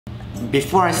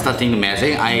before I start doing the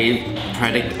magic, I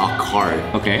predict a card.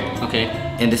 Okay. Okay.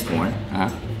 In this one.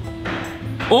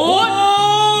 Oh!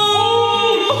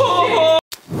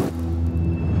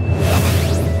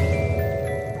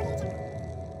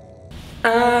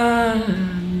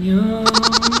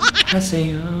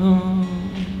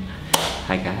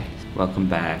 Hi guys, welcome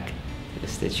back to the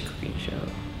Stich cooking show.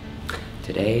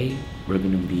 Today we're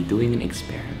gonna be doing an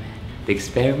experiment. The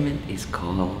experiment is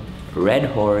called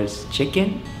Redhorse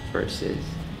chicken versus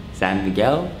San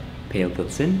Miguel pale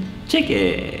Pilsen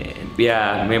chicken.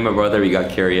 Yeah, me and my brother, we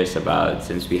got curious about,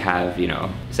 since we have, you know,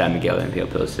 San Miguel and pale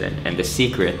Pilsen, and the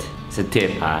secret, it's a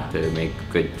tip to make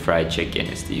good fried chicken,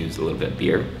 is to use a little bit of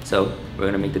beer. So we're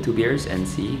gonna make the two beers and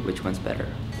see which one's better.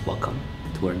 Welcome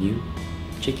to our new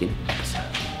chicken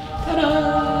episode.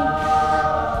 Ta-da!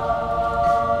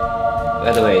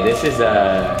 By the way, this is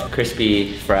a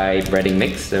crispy fried breading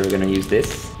mix, so we're gonna use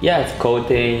this. Yeah, it's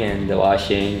coating and the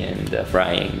washing and the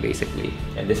frying basically.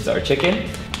 And this is our chicken.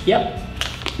 Yep.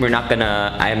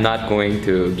 I am not going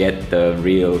to get the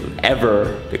real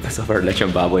ever because of our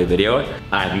lechon baboy video.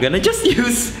 I'm gonna just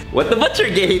use what the butcher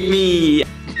gave me.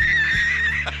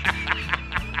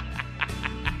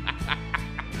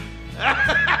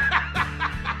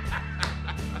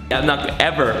 I'm not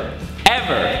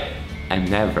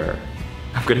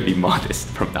I'm gonna be modest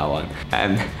from now on.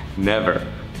 I'm never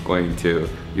going to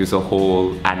use a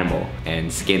whole animal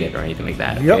and skin it or anything like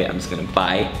that, okay? Yep. I'm just gonna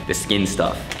buy the skin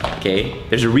stuff, okay?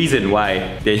 There's a reason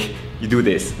why you do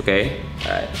this, okay?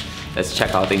 All right, let's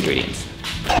check out the ingredients.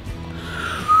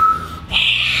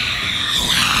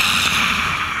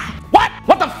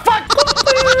 What the fuck?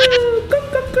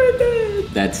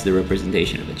 That's the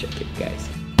representation of the chicken, guys.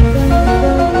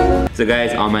 So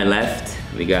guys, on my left,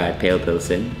 we got pale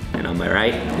Pilsen, and on my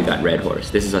right, we got Redhorse.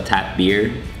 This is a tap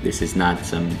beer. This is not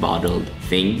some bottled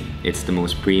thing. It's the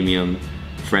most premium,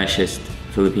 freshest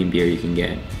Philippine beer you can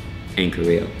get in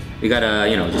Korea. We got a,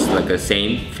 you know, just like a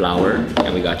same flour,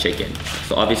 and we got chicken.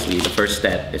 So obviously, the first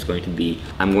step is going to be,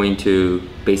 I'm going to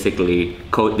basically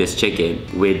coat this chicken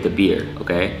with the beer,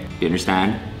 okay? You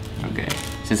understand? Okay.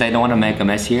 Since I don't want to make a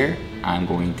mess here, I'm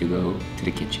going to go to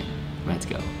the kitchen. Let's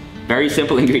go. Very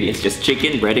simple ingredients, just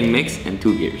chicken, breading mix, and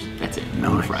 2 beers. That's it.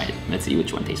 No, we'll fry it. Let's see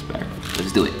which one tastes better.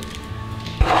 Let's do it.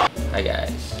 Hi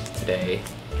guys. Today,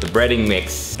 the breading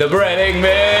mix. The breading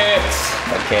mix!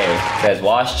 Okay, it says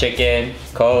wash chicken,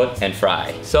 coat, and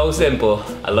fry. So simple.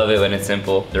 I love it when it's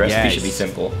simple. The recipe should be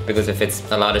simple. Because if it's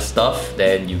a lot of stuff,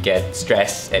 then you get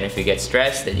stressed. And if you get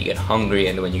stressed, then you get hungry.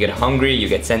 And when you get hungry, you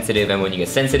get sensitive. And when you get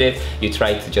sensitive, you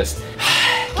try to just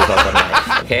give up on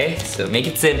life, okay? So make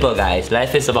it simple, guys.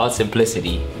 Life is about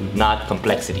simplicity, not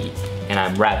complexity. And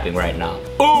I'm rapping right now.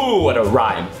 Ooh, what a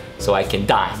rhyme. So I can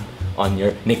dime on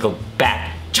your nickel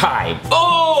back chime.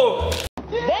 Oh!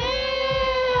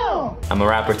 Damn! I'm a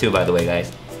rapper too, by the way,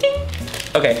 guys. Ding.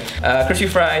 Okay, crispy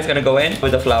fry is gonna go in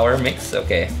with the flour mix,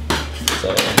 okay.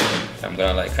 So I'm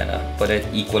gonna like kind of put it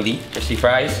equally. Crispy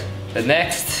fries. The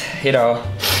next, you know,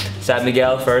 San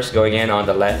Miguel first going in on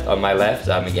the left, on my left,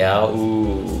 San Miguel,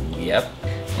 ooh, yep.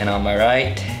 And on my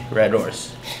right,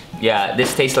 Redhorse. Yeah,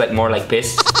 this tastes like more like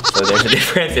piss, so there's a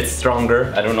difference, it's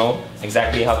stronger. I don't know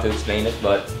exactly how to explain it,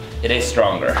 but it is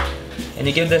stronger. And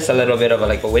you give this a little bit of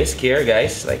like a whisk here,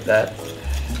 guys, like that,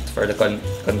 for the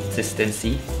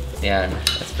consistency. Yeah,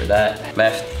 that's for that.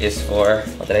 Left is for,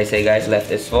 what did I say, guys?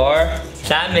 Left is for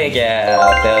San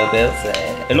Miguel pale Pilsen.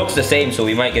 It looks the same, so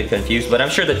we might get confused, but I'm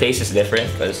sure the taste is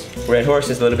different because Redhorse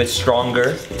is a little bit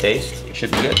stronger taste. It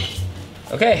should be good.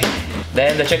 Okay,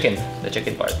 then the chicken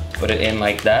part. Put it in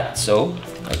like that, so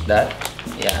like that.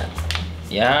 Yeah,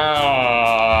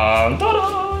 yeah.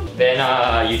 Then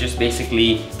you just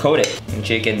basically coat it. Yung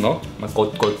chicken mo,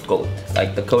 coat,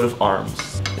 like the coat of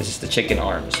arms. This is the chicken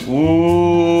arms.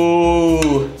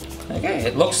 Ooh. Okay,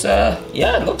 it looks yeah,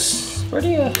 it looks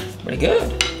pretty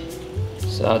good.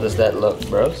 So how does that look,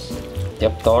 bros?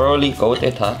 Yep, thoroughly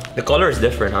coated, huh? The color is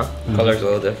different, huh? The color is a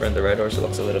little different. The Redhorse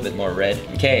looks a little bit more red.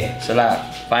 Okay, so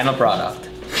that final product.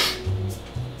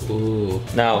 Ooh.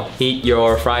 Now heat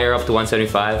your fryer up to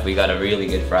 175. We got a really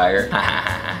good fryer.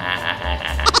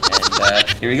 And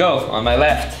here we go on my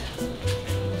left.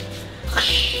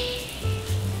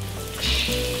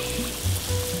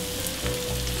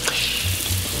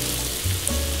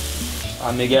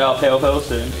 San Miguel pale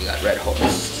Pilsen. We got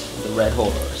Redhorse. The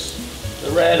Redhorse. The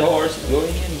Redhorse is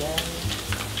going in there.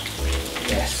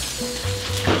 Yes.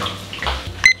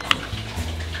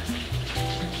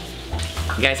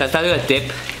 Guys, I'll tell you a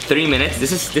tip. 3 minutes.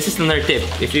 This is another tip.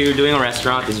 If you're doing a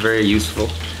restaurant, it's very useful.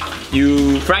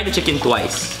 You fry the chicken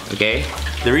twice. Okay.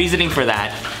 The reasoning for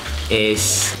that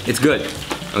is it's good.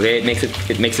 Okay, it makes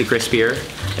it crispier.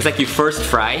 It's like you first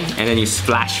fry and then you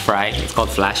flash fry. It's called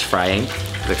flash frying.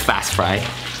 It's like fast fry.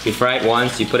 You fry it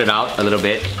once, you put it out a little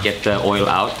bit, get the oil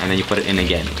out, and then you put it in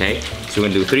again, okay? So we're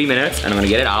gonna do 3 minutes, and I'm gonna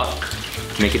get it out,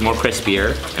 make it more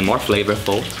crispier and more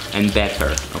flavorful and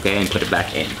better, okay? And put it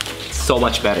back in. So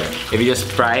much better. If you just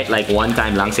fry it like one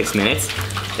time lang 6 minutes,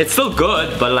 it's still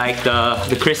good, but like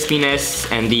the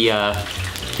crispiness and the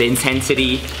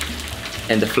intensity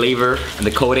and the flavor and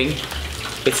the coating,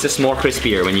 it's just more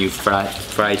crispier when you fry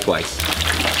it twice.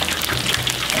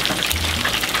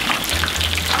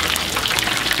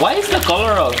 Why is the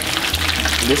color of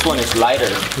this one is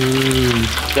lighter?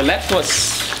 The left was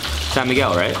San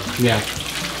Miguel, right? Yeah.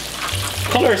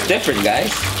 Color is different,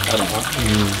 guys. I don't know.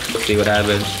 Let's see what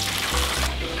happens.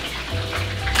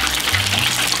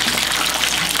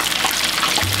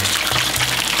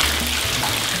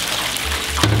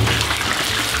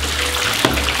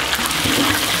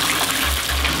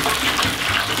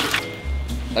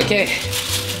 Okay.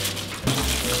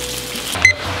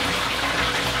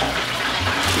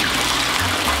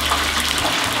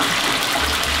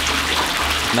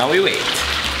 Now we wait.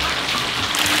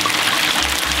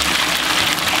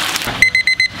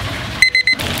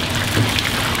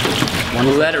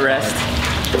 We'll let it rest.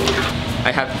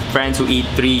 I have friends who eat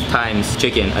 3 times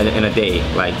chicken in a day.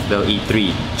 Like they'll eat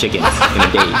 3 chickens in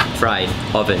a day, fried,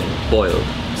 oven, boiled.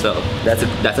 So that's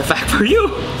a fact for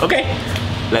you. Okay,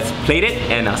 let's plate it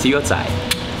and I'll see you outside.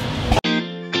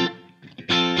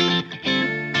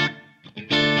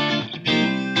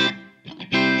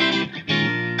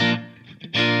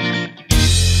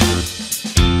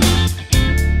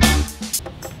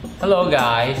 Hello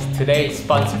guys, today's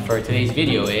sponsor for today's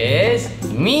video is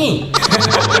me,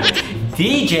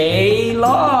 DJ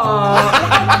Long.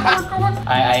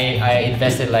 I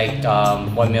invested like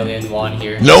 1 million won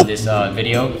here in this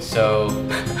video, so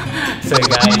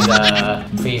guys,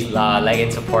 please like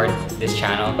and support this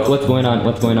channel. What's going on?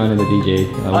 What's going on in the DJ?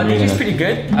 DJ's pretty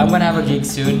good. I'm gonna have a gig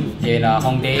soon in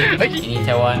Hongdae in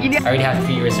Itaewon. I already have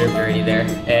 3 reserved already there.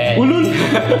 And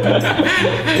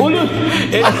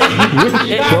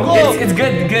it's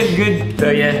good.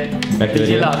 So yeah,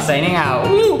 DJ Long signing out.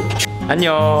 Woo!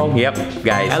 Annyeong. Yep,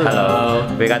 guys. Hello.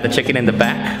 We got the chicken in the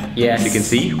back. Yes. As you can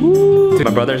see. Woo. My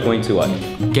brother's going to what?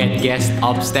 Get guests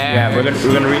upstairs. Yeah, we're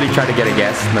gonna really try to get a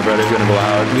guest. My brother's gonna go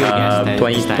out.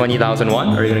 20,000 won.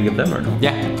 Are you gonna give them or no?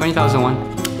 Yeah, 20,000 won.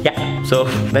 Yeah. So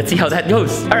let's see how that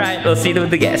goes. All right, we'll see with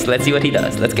the guest. Let's see what he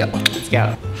does. Let's go. Let's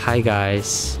go. Hi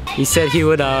guys. He said he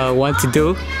would want to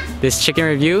do this chicken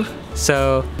review.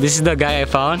 So this is the guy I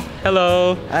found.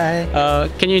 Hello. Hi.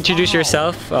 Can you introduce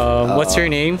yourself? What's your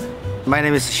name? My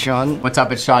name is Sean. What's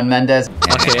up? It's Sean Mendez.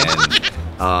 Okay. And,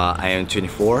 I am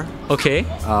 24. Okay.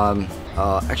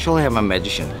 Actually, I'm a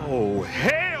magician. Oh,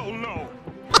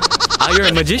 you're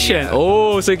a magician.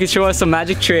 Oh, so you can show us some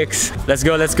magic tricks. Let's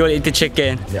go eat the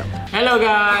chicken. Yeah. Hello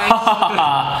guys.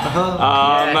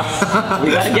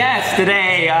 We got a guest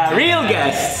today. Real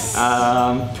guests.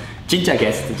 진짜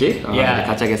guest지? Yeah.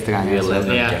 가짜 guest가 아니라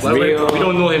Yeah. real. We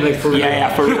don't know him like for real. Yeah,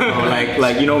 for real.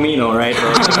 like you know me, no, right?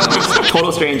 Total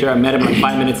stranger. I met him like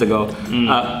 5 minutes ago.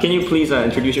 Can you please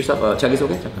introduce yourself?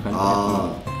 자기소개?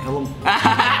 Hello.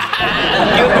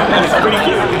 It's pretty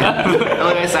cute.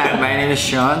 Hello guys, my name is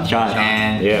Sean. Sean.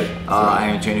 And Yeah.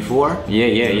 I'm 24.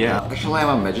 Yeah. Actually,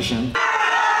 I'm a magician.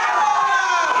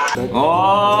 Oh.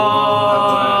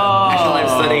 Actually, I'm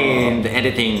studying the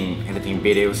editing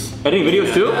videos. Editing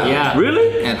videos too? Yeah.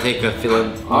 Really? And take a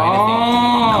film or anything.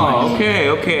 Oh,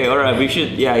 okay. All right, we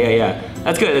should. Yeah.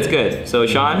 That's good. So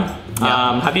Sean,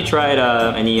 have you tried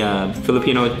any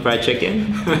Filipino fried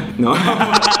chicken? No.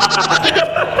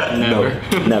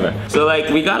 Never. So like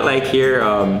we got like here.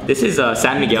 This is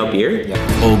San Miguel beer.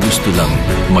 O gusto lang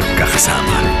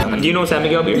magkakasama. Do you know San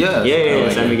Miguel beer? Yeah.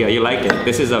 Yeah. San Miguel. You liked it.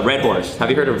 This is a Redhorse. Have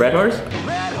you heard of Redhorse?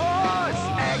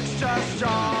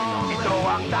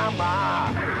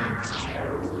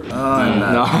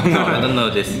 No, I don't know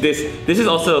this. This is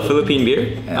also a Philippine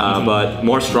beer, but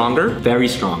more stronger, very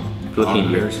strong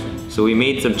Philippine beers. So we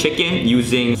made some chicken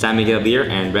using San Miguel beer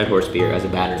and Redhorse beer as a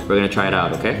batter. We're gonna try it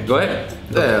out, okay? Go ahead.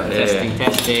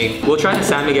 Testing. We'll try the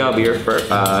San Miguel beer first,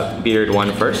 bearded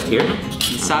one first here.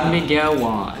 San Miguel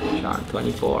one. Sean,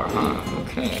 24, huh?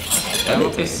 Okay. 잘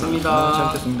먹겠습니다.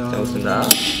 잘 먹습니다.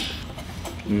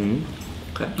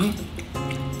 Okay.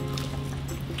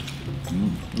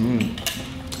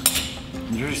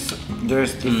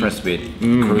 There's difference with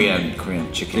Korean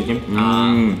chicken.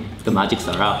 The magic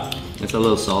sarap. It's a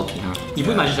little salty, huh? You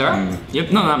put magic syrup?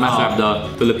 Yep. No, not magic syrup.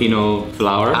 The Filipino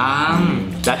flour.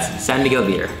 That's San Miguel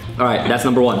beer. All right, that's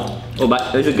number 1. Oh,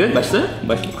 but is it good? 맛있어요?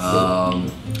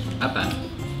 Not bad.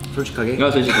 솔직하게. No,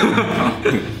 so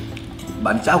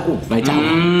많이 짜고 많이 짜고.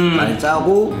 많이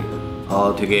짜고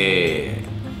되게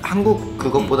한국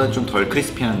그것보다 좀 덜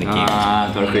크리스피한 느낌.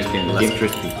 덜 크리스피한 느낌. Less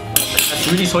crispy. That's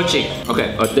really 솔직.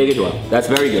 Okay, 되게 좋아. That's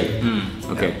very good.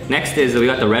 Okay, next is we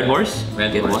got the Red Horse.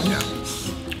 Red Get Horse, one.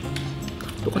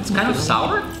 It's kind of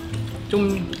sour.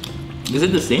 좀 Is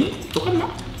it the same? 똑같나?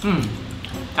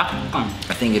 약간.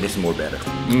 I think it is more better.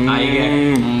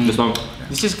 이게 This one.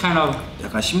 This is kind of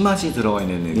약간 신맛이 들어가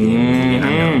있는 느낌이긴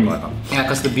하네요. yeah,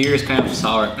 because the beer is kind of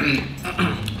sour.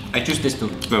 I choose this too.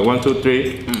 Right, 1, 2,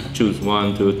 3. Choose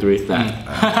 1, 2, 3. That.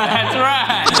 That's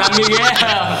right. San Miguel.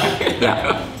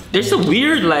 Yeah. There's a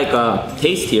weird like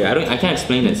taste here. I can't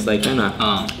explain this. Like kinda.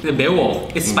 근데 매워.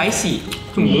 It's spicy.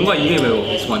 좀 뭔가 이게 매워.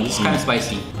 This one. This is kind of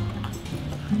spicy.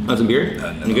 Want some beer?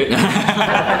 You good? Let's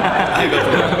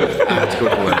go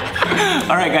for it.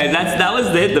 All right, guys. That was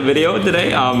it. The video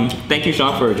today. Thank you,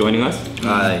 Sean, for joining us.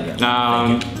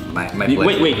 Yeah. My pleasure.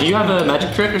 Wait. Do you have a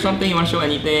magic trick or something? You want to show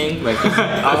anything? Like,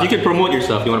 you can promote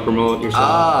yourself. You want to promote yourself?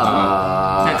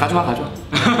 가져와.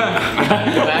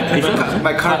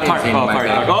 My card is in my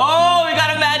bag. Oh, we got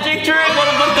a magic trick,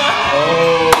 motherfucker!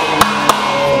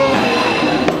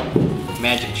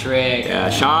 Magic trick. Yeah,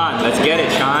 Sean, let's get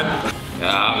it, Sean.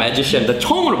 Magician. 나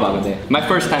처음으로 봐, 근데. My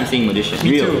first time seeing magician.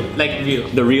 Me Real. too. Like real.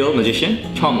 The real magician?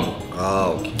 처음으로.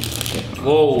 Okay.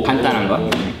 Whoa. 간단한 거.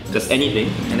 Just anything.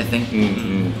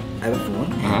 Anything? I have a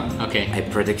phone. Okay. I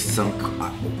predict a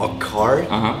card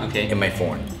Okay. in my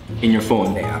phone. In your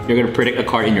phone. Yeah. You're gonna predict a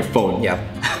card in your phone. Yeah.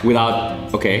 Without,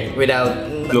 okay. Without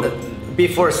Look.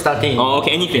 before starting. Oh, okay,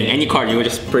 anything. Any card, you would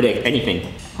just predict anything.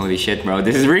 Holy shit, bro.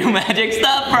 This is real magic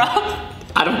stuff, bro.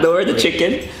 Out of nowhere, the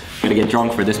chicken. Gotta get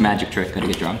drunk for this magic trick. Gotta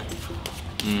get drunk.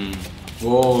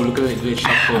 Whoa, look at the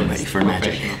shuffle. I'm ready for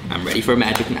magic. I'm ready for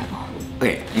magic now.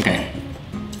 Okay. Okay.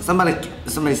 Somebody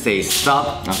say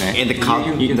stop. Okay. In the count.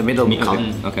 In the middle of the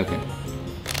count. Okay.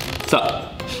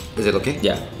 Stop. Is it okay?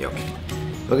 Yeah. Yeah. Okay.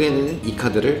 여기는 이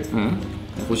카드를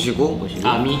보시고.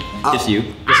 Me? Just you.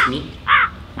 Just me?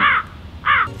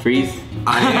 Freeze.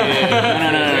 No.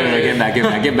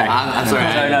 Get back. I'm sorry.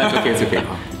 No, it's okay.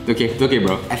 It's okay,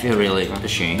 bro. I feel really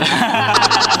ashamed.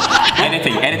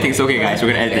 Anything's okay, guys.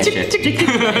 We're gonna edit that shit.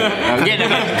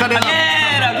 Cut it off.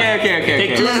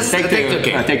 Okay.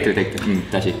 Take two. Take two.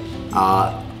 다시.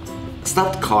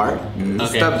 Stop the card.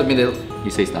 Okay. Stop the middle.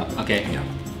 You say stop. Okay.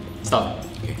 Stop.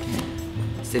 Okay.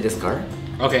 Say this card.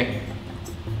 Okay.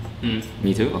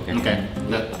 Me too. Okay. Okay.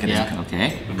 Yeah.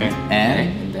 Okay. Okay.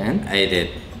 And then I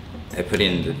put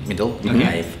in the middle.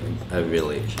 Okay. I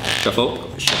really shuffle.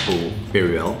 shuffle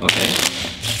very well. Okay.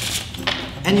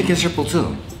 And you can shuffle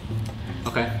too.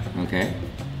 Okay. Okay.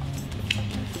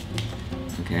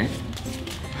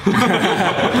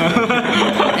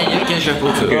 And you can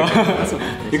shuffle too.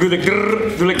 You go like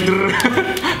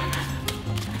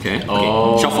Okay.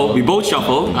 Oh. Shuffle. We both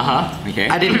shuffle. Okay.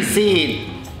 I didn't see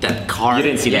that card. You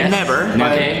didn't see that? Never.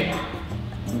 Never. Okay.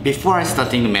 Before I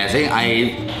starting the magic,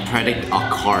 I predict a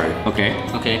card Okay.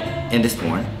 Okay. in this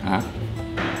one.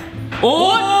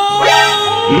 Oh!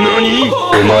 何お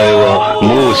前は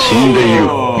もう死んでいる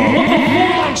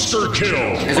Monster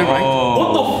kill! Is it right?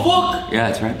 What the fuck? Yeah,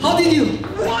 that's right. How did you?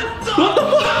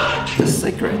 The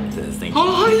secret thing.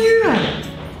 How do you do that?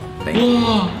 Thank you.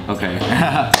 Okay. We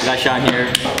got Sean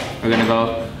here. We're gonna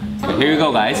go. Here we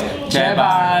go, guys.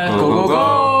 제발. Go.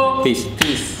 Go. Peace.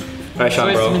 Peace. Alright,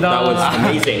 Sean, bro. 수고했습니다. That was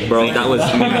amazing, bro. That was